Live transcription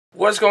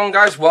What's going on,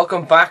 guys?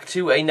 Welcome back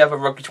to another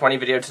Rugby 20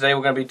 video. Today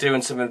we're going to be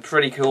doing something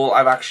pretty cool.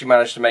 I've actually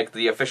managed to make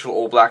the official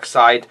All Black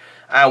side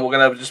and we're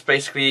going to just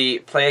basically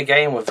play a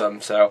game with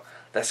them, so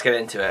let's get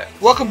into it.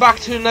 Welcome back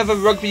to another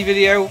Rugby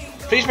video.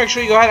 Please make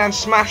sure you go ahead and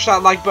smash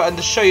that like button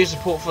to show your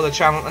support for the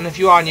channel, and if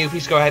you are new,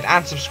 please go ahead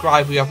and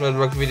subscribe. We upload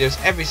Rugby videos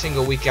every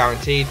single week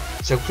guaranteed,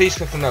 so please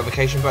click the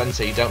notification button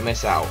so you don't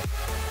miss out.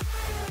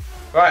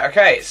 Right,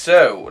 okay,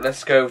 so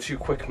let's go to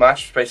quick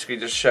match. Basically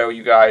just show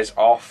you guys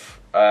off,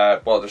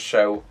 just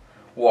show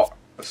what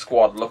the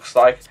squad looks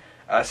like.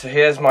 So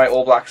here's my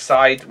All Black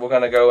side. We're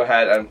going to go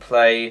ahead and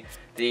play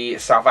the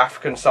South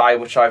African side,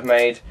 which I've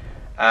made.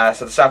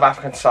 So the South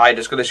African side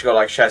is going to go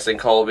like Cheslin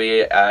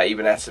Colby,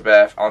 Eben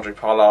Etzebeth, Andre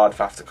Pollard,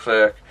 Faf de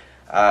Klerk,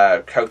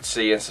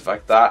 Coetzee and stuff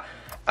like that.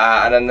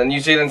 And then the New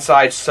Zealand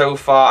side, so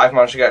far I've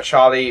managed to get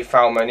Charlie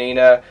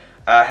Faumaniina,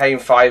 Haim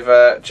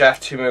Fiver,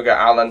 Jeff Tumuga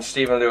Allen,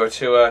 Stephen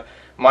Luatua,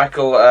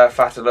 Michael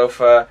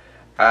Fatalofa,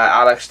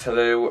 Alex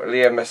Talou,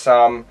 Liam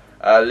Massam,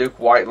 Luke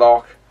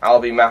Whitelock,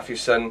 Albie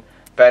Matthewson,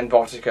 Ben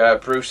Botica,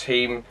 Bruce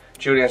Heem,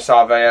 Julian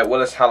Sarvea,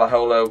 Willis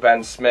Halaholo,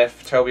 Ben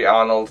Smith, Toby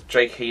Arnold,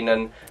 Jake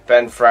Heenan,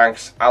 Ben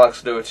Franks,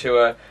 Alex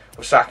Luatua,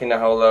 Wasaki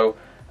Naholo,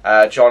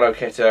 John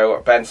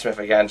Okito, Ben Smith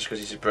again just because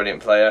he's a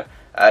brilliant player,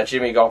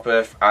 Jimmy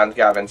Gopeth and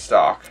Gavin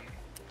Stark.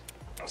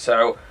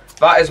 So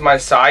that is my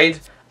side.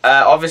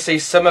 Obviously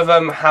some of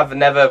them have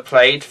never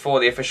played for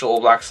the official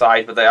All Black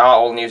side, but they are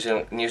all New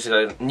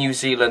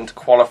Zealand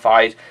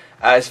qualified.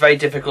 It's very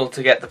difficult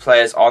to get the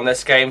players on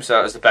this game, so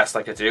it was the best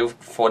I could do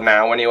for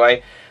now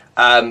anyway.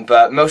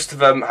 But most of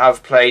them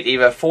have played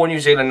either for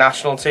New Zealand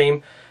national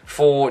team,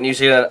 for New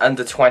Zealand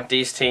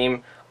under-20s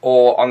team,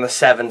 or on the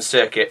 7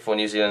 circuit for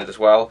New Zealand as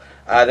well.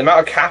 The amount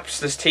of caps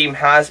this team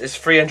has is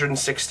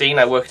 316.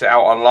 I worked it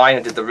out online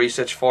and did the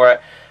research for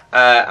it.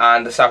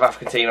 And the South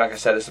African team, like I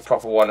said, is the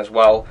proper one as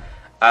well.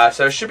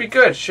 So it should be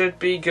good,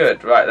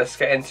 Right, let's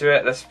get into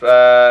it.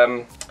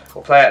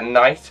 We'll play at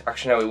night.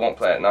 Actually, no, we won't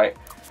play at night.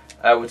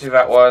 We'll do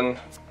that one.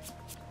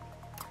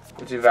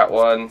 We'll do that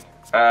one.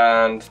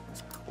 And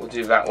we'll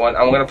do that one.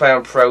 I'm going to play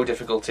on pro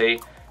difficulty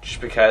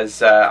just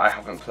because I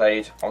haven't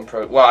played on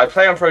pro. Well, I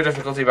play on pro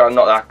difficulty, but I'm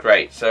not that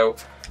great. So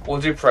we'll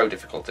do pro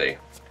difficulty.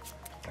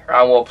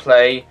 And we'll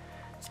play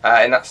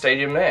in that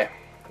stadium there.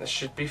 This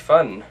should be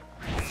fun.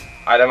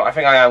 I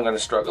think I am going to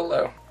struggle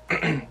though,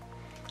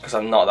 because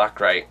I'm not that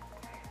great.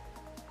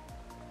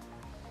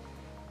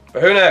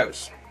 But who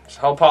knows? It's a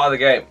whole part of the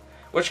game.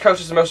 Which coach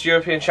has the most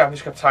European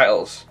Champions Cup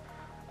titles?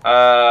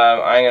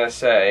 I'm going to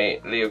say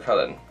Leo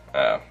Cullen.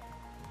 Never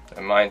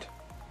mind.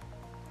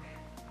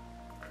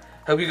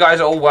 Hope you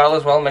guys are all well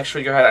as well. Make sure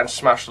you go ahead and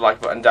smash the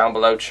like button down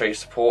below to show your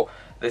support.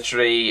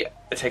 Literally,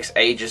 it takes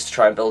ages to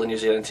try and build a New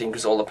Zealand team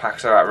because all the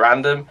packs are at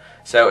random.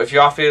 So if you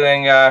are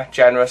feeling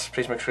generous,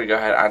 please make sure you go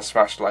ahead and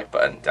smash the like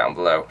button down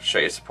below to show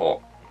your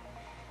support.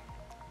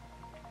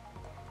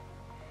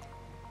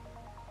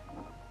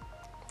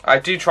 I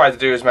do try to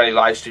do as many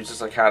live streams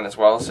as I can as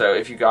well, so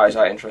if you guys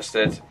are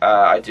interested,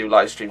 I do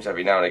live streams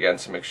every now and again,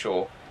 so make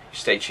sure you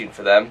stay tuned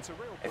for them.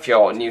 If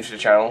you're new to the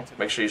channel,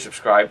 make sure you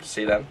subscribe to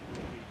see them.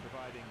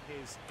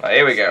 Right,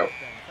 here we go.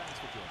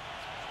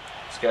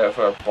 Let's go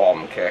for a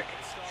bomb kick.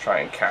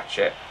 Try and catch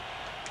it.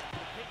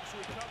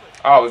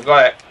 Oh, we've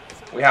got it.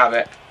 We have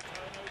it.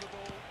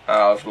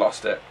 Oh, I've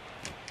lost it.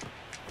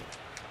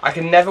 I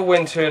can never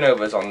win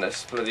turnovers on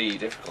this bloody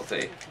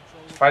difficulty.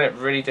 I find it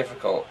really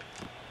difficult.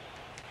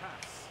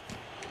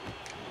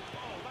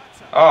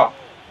 Oh,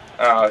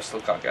 I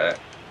still can't get it.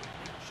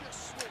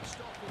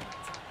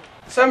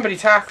 Somebody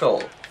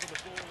tackle.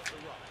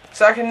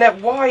 So I can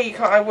why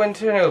can't I win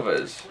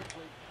turnovers?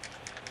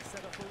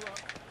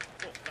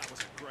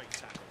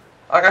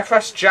 Like I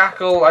press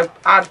jackal, I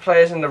add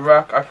players in the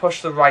ruck, I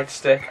push the right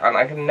stick, and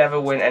I can never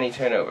win any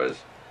turnovers.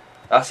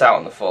 That's out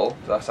on the full.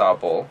 That's our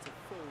ball.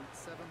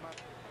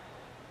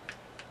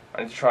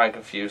 I need to try and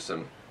confuse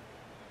them.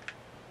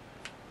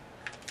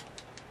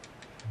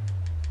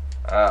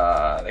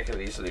 They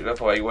could easily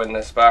rip away win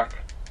this back.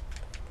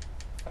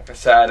 Like I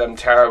said, I'm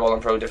terrible on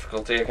pro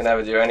difficulty. I can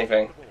never do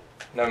anything.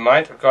 Never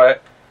mind, I've got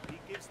it.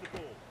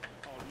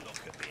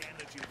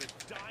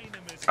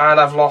 And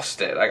I've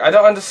lost it. Like I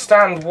don't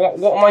understand what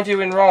am I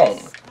doing wrong?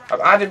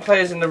 I'm adding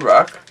players in the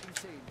ruck.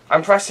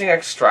 I'm pressing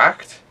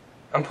extract.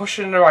 I'm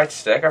pushing the right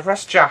stick. I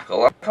press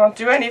jackal. I can't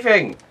do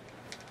anything.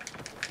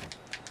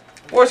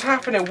 What's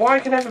happening? Why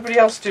can everybody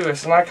else do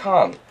this and I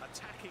can't?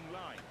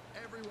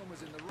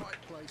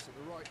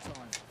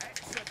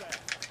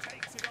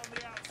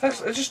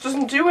 It just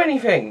doesn't do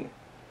anything.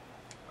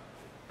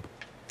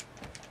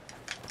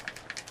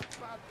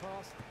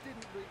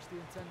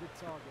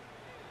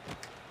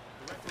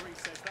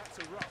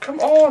 Come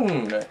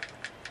on!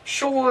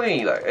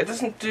 Surely, like, it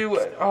doesn't do.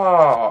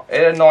 Oh,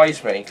 it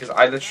annoys me because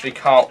I literally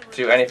can't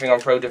do anything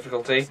on pro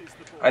difficulty.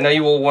 I know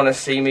you all want to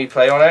see me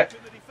play on it,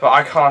 but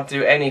I can't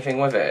do anything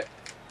with it.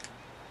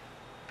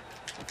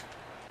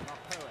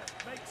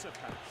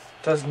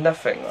 Does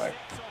nothing, like.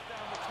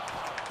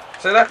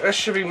 So that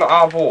should be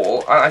our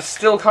ball, and I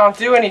still can't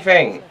do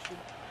anything.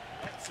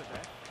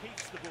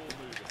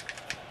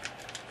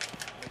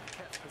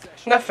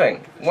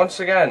 Nothing. Once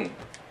again.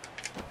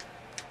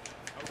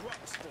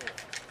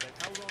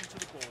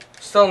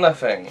 Still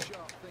nothing.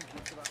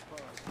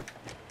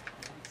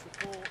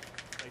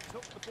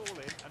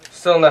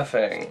 Still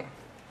nothing.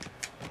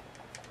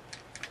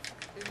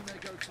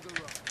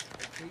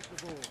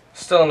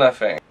 Still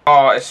nothing.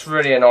 Oh, it's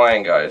really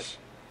annoying, guys.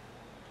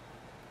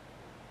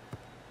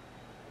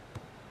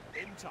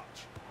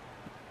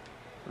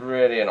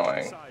 Really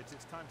annoying.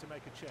 It's time to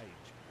make a change.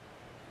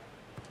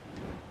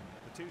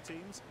 The two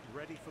teams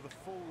ready for the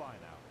full line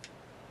out.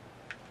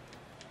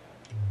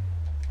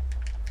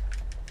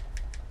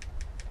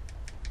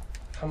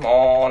 Come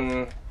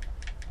on.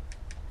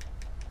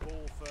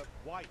 Ball for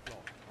Whitelaw.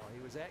 Oh,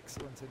 he was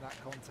excellent in that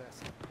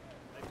contest.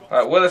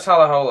 Right, Willis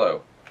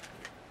Halaholo.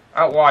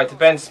 Out wide to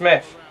Ben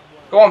Smith.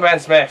 Go on, Ben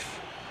Smith.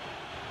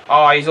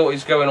 Oh, he's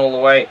always going all the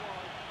way.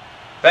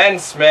 Ben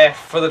Smith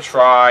for the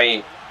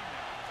try.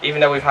 Even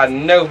though we've had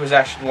no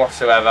possession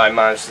whatsoever, I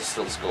managed to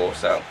still score,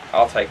 so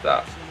I'll take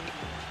that.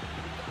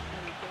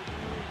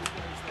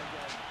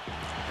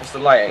 Is the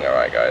lighting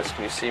alright, guys?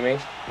 Can you see me? Yeah,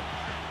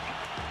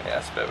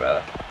 that's a bit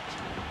better.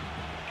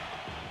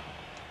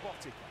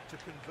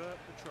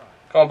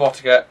 Come on,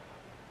 Botica.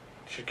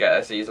 Should get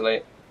this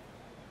easily.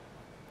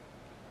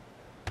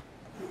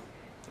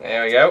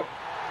 There we go.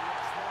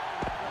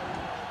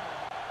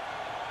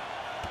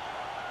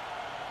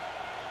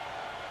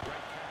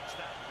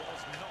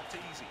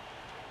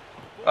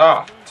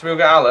 Ah, to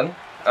move Allen.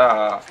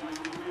 Ah.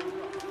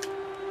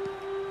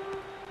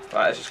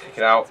 Right, let's just kick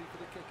it out.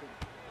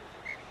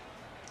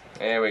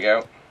 Here we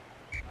go.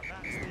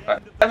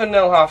 Right,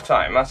 7-0 half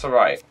time, that's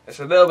alright. It's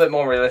a little bit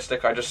more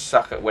realistic, I just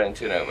suck at winning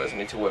turnovers. I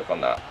need to work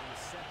on that.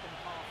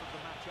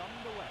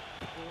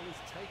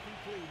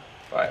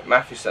 Right,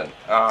 Mathewson.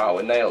 Ah,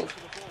 we're nailed.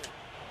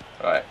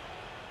 Right.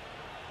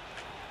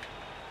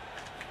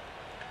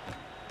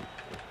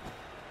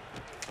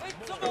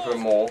 Over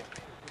them all.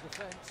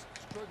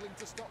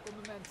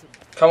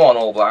 Come on,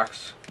 All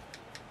Blacks.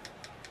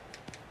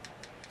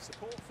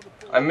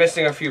 I'm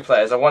missing a few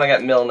players. I want to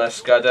get Milner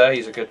Scudder.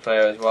 He's a good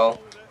player as well.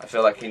 I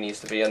feel like he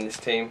needs to be on this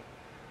team.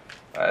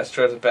 Let's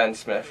try to Ben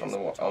Smith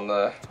on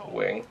the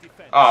wing.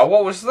 Ah,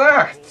 what was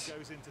that?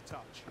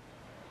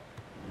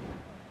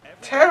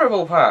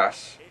 Terrible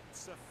pass.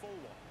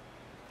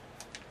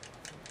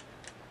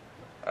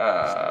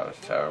 Ah, that was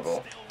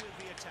terrible.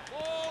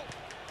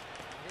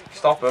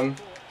 Stop him.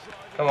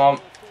 Come on.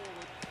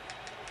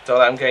 Don't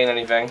let him gain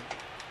anything.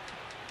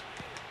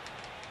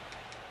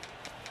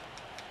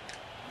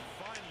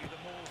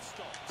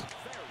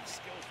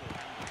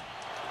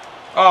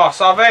 Oh,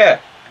 Sarvea!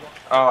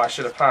 Oh, I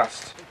should have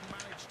passed.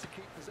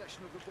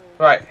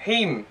 Right,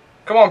 Heem.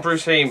 Come on,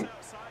 Bruce Heem.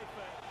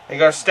 You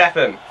gotta step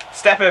him.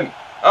 Step him.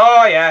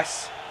 Oh,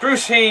 yes.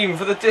 Bruce Heem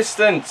for the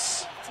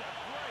distance.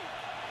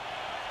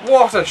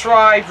 What a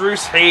try,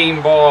 Bruce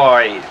Heem,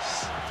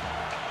 boys.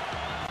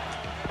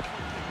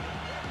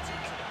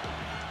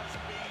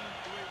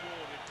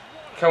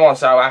 Come on,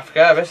 South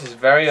Africa. This is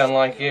very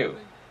unlike you.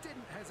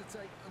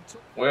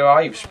 Where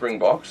are you,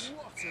 Springboks?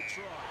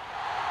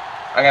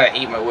 I'm going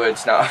to eat my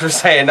words now after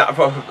saying that,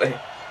 probably.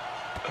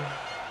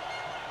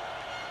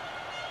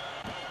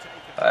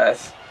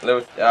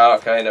 Oh,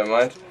 okay, never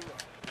mind.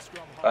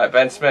 Right,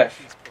 Ben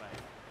Smith.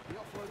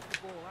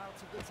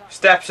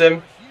 Steps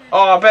him.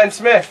 Oh, Ben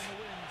Smith.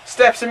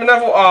 Steps him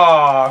another.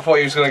 Oh, I thought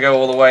he was going to go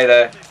all the way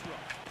there.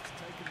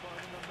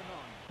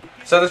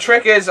 So the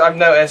trick is, I've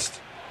noticed,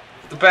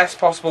 the best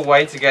possible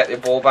way to get the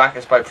ball back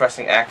is by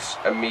pressing X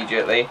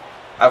immediately.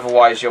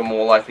 Otherwise, you're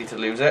more likely to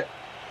lose it.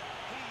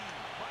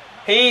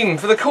 Heem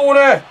for the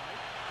corner.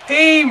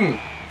 Heem.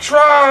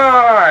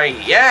 Try.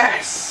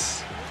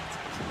 Yes.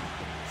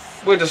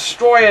 We're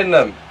destroying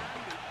them.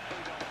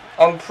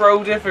 On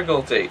pro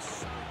difficulty.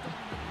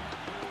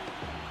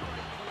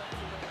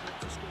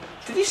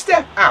 Did he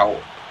step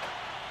out?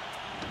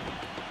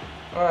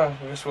 Oh,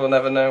 I guess we'll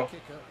never know.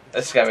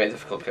 This is going to be a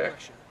difficult kick.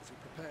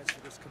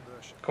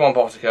 Come on,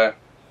 Botica.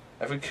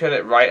 If we cut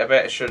it right a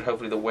bit, it should.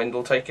 Hopefully the wind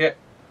will take it.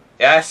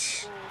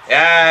 Yes.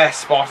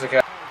 Yes,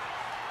 Botica.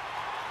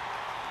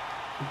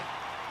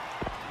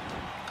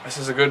 This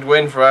is a good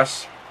win for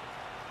us.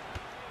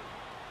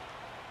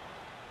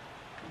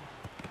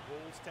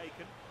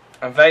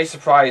 I'm very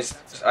surprised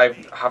I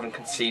haven't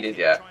conceded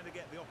yet.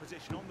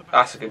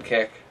 That's a good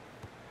kick.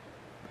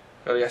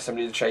 Gotta get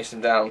somebody to chase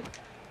him down.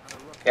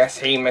 Yes,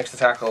 he makes the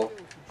tackle.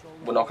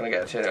 We're not going to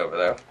get a turnover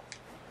though.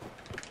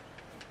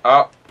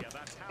 Oh,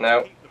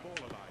 no.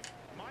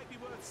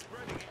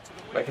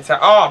 Make a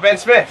tackle. Oh, Ben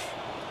Smith!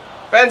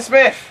 Ben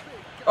Smith!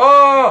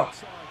 Oh!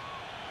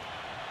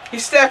 He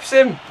steps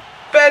him!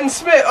 Ben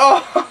Smith!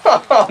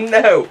 Oh,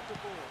 no!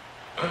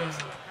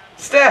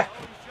 Step!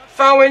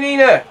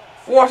 Falmenina!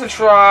 What a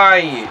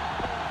try!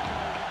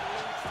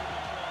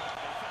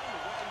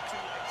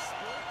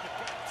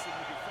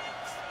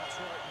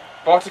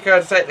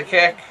 Botica to take the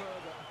kick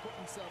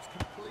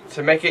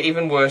to make it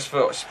even worse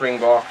for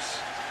Springboks.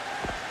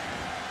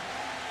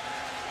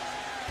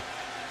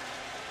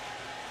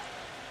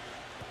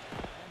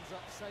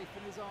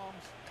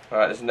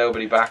 Alright, there's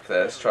nobody back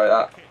there. Let's try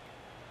that.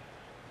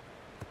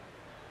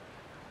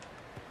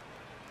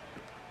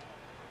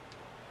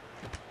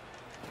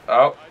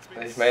 Oh,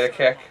 he's made a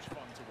kick.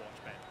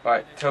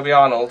 Right, Toby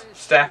Arnold.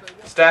 Step.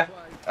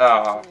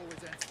 Ah.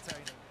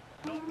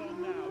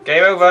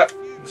 Game over.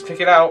 Let's kick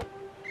it out.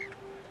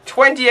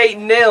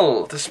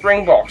 28-0 to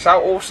Springboks.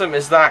 How awesome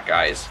is that,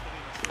 guys?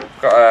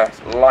 Got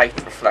a light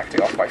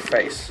reflecting off my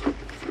face.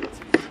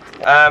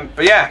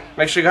 But yeah,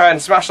 make sure you go ahead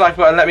and smash the like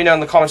button. Let me know in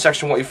the comment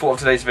section what you thought of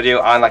today's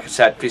video. And like I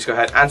said, please go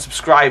ahead and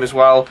subscribe as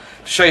well to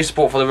show your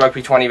support for the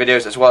Rugby 20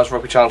 videos, as well as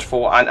Rugby Challenge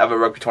 4 and other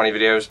Rugby 20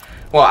 videos.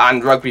 Well,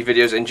 and rugby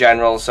videos in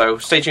general. So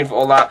stay tuned for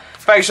all that.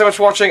 Thank you so much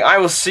for watching. I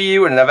will see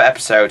you in another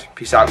episode.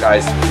 Peace out,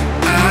 guys.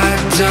 I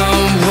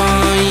don't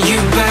want you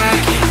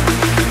back.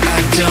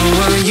 I don't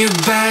want you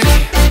back.